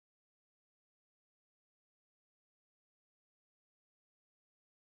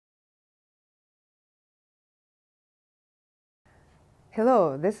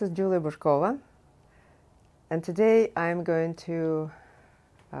Hello, this is Julia Bushkova, and today I'm going to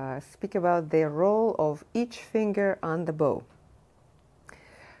speak about the role of each finger on the bow.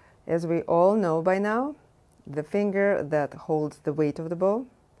 As we all know by now, the finger that holds the weight of the bow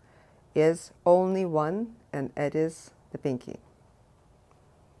is only one, and it is the pinky.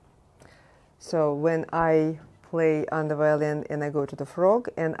 So when I play on the violin and I go to the frog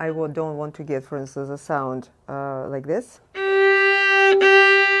and I don't want to get, for instance, a sound like this,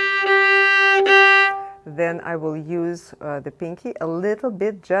 then I will use the pinky a little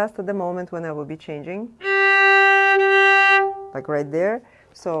bit just at the moment when I will be changing, like right there.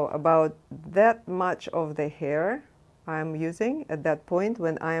 So about that much of the hair I'm using at that point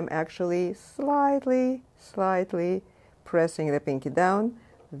when I am actually slightly pressing the pinky down,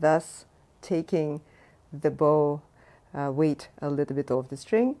 thus taking the bow weight a little bit off the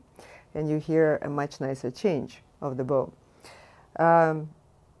string, and you hear a much nicer change of the bow.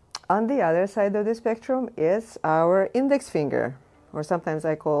 On the other side of the spectrum is our index finger, or sometimes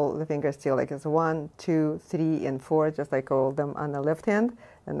I call the finger still like it's 1, 2, 3, and 4, just like I call them on the left hand,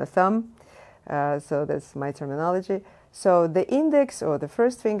 and the thumb. So that's my terminology. So the index, or the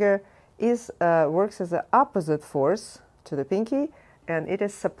first finger, works as an opposite force to the pinky, and it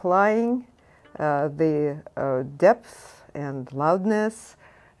is supplying the depth and loudness,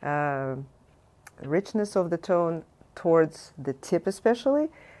 richness of the tone towards the tip, especially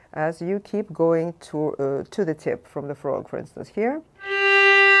as you keep going to the tip from the frog, for instance, here.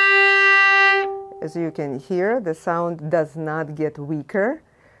 As you can hear, the sound does not get weaker,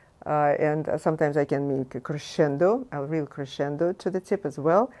 and sometimes I can make a crescendo, a real crescendo to the tip as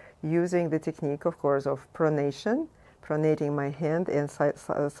well, using the technique, of course, of pronation, pronating my hand and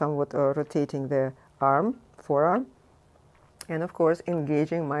somewhat rotating the forearm, and of course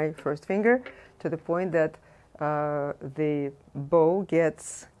engaging my first finger to the point that the bow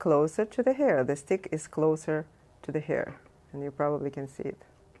gets closer to the hair. The stick is closer to the hair, and you probably can see it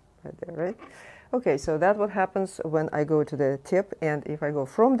right there, right? Okay, so that's what happens when I go to the tip, and if I go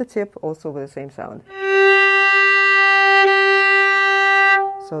from the tip, also with the same sound.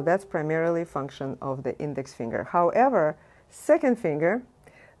 So that's primarily function of the index finger. However, second finger,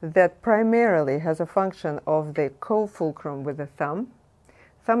 that primarily has a function of the co-fulcrum with the thumb.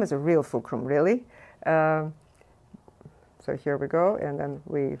 Thumb is a real fulcrum, really. So here we go, and then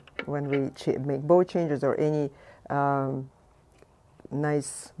when we make bow changes or any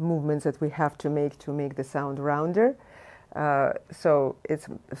nice movements that we have to make the sound rounder. So it's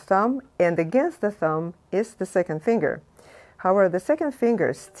thumb, and against the thumb is the second finger. However, the second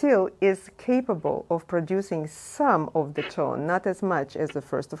finger still is capable of producing some of the tone, not as much as the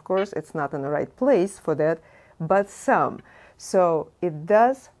first, of course. It's not in the right place for that, but some. So it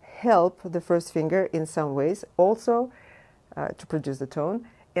does help the first finger in some ways also to produce the tone,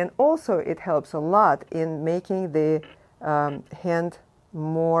 and also it helps a lot in making the hand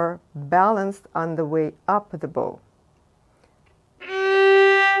more balanced on the way up the bow.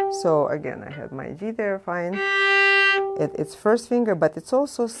 So again, I had my G there, fine. It's first finger, but it's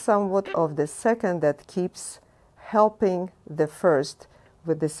also somewhat of the second that keeps helping the first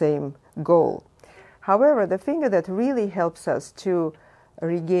with the same goal. However, the finger that really helps us to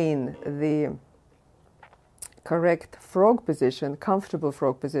regain the correct frog position, comfortable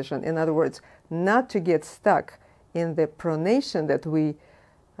frog position, in other words, not to get stuck in the pronation that we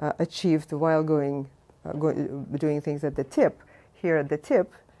achieved while doing things at the tip. Here at the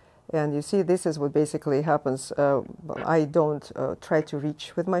tip, and you see this is what basically happens. I don't try to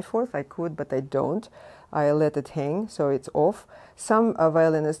reach with my fourth. I could, but I don't. I let it hang, so it's off. Some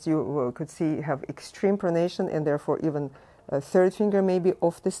violinists you could see have extreme pronation, and therefore even a third finger may be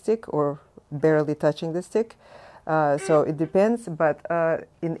off the stick or barely touching the stick. So it depends, but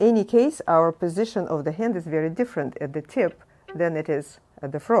in any case, our position of the hand is very different at the tip than it is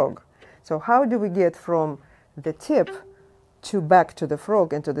at the frog. So how do we get from the tip back to the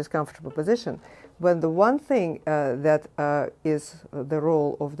frog into this comfortable position? Well, the one thing that is the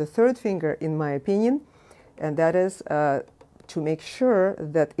role of the third finger, in my opinion, and that is to make sure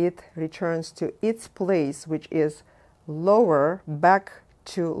that it returns to its place, which is lower, back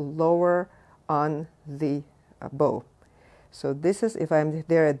to lower on the bow. So this is, if I'm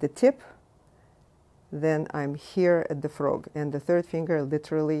there at the tip, then I'm here at the frog, and the third finger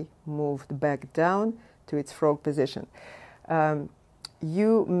literally moved back down to its frog position.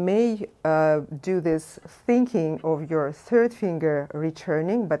 You may do this thinking of your third finger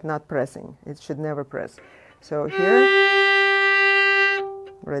returning, but not pressing. It should never press. So here,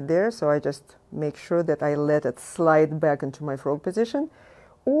 right there, so I just make sure that I let it slide back into my frog position.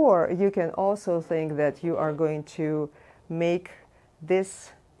 Or you can also think that you are going to make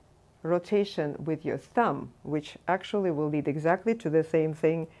this rotation with your thumb, which actually will lead exactly to the same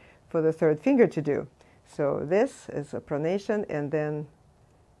thing for the third finger to do. So this is a pronation, and then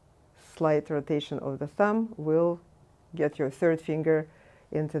slight rotation of the thumb will get your third finger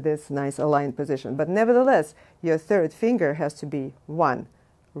into this nice aligned position. But nevertheless, your third finger has to be 1,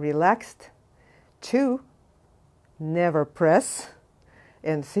 relaxed, 2, never press,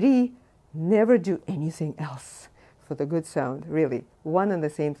 and 3, never do anything else for the good sound. Really, one and the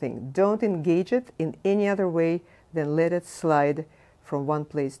same thing. Don't engage it in any other way than let it slide from one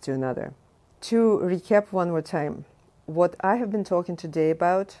place to another. To recap one more time, what I have been talking today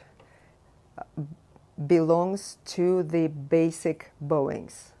about belongs to the basic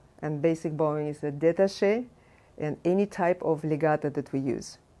bowings. And basic bowing is the détaché and any type of legato that we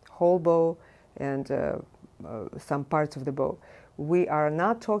use, whole bow and some parts of the bow. We are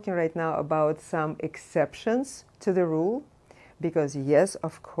not talking right now about some exceptions to the rule, because yes,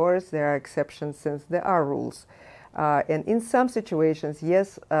 of course, there are exceptions since there are rules. And in some situations,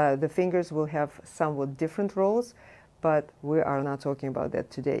 yes, the fingers will have somewhat different roles, but we are not talking about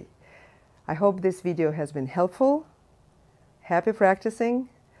that today. I hope this video has been helpful. Happy practicing.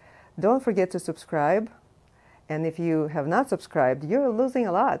 Don't forget to subscribe. And if you have not subscribed, you're losing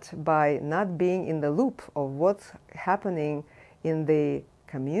a lot by not being in the loop of what's happening in the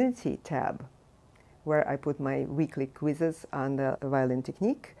community tab, where I put my weekly quizzes on the violin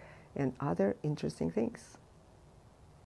technique and other interesting things.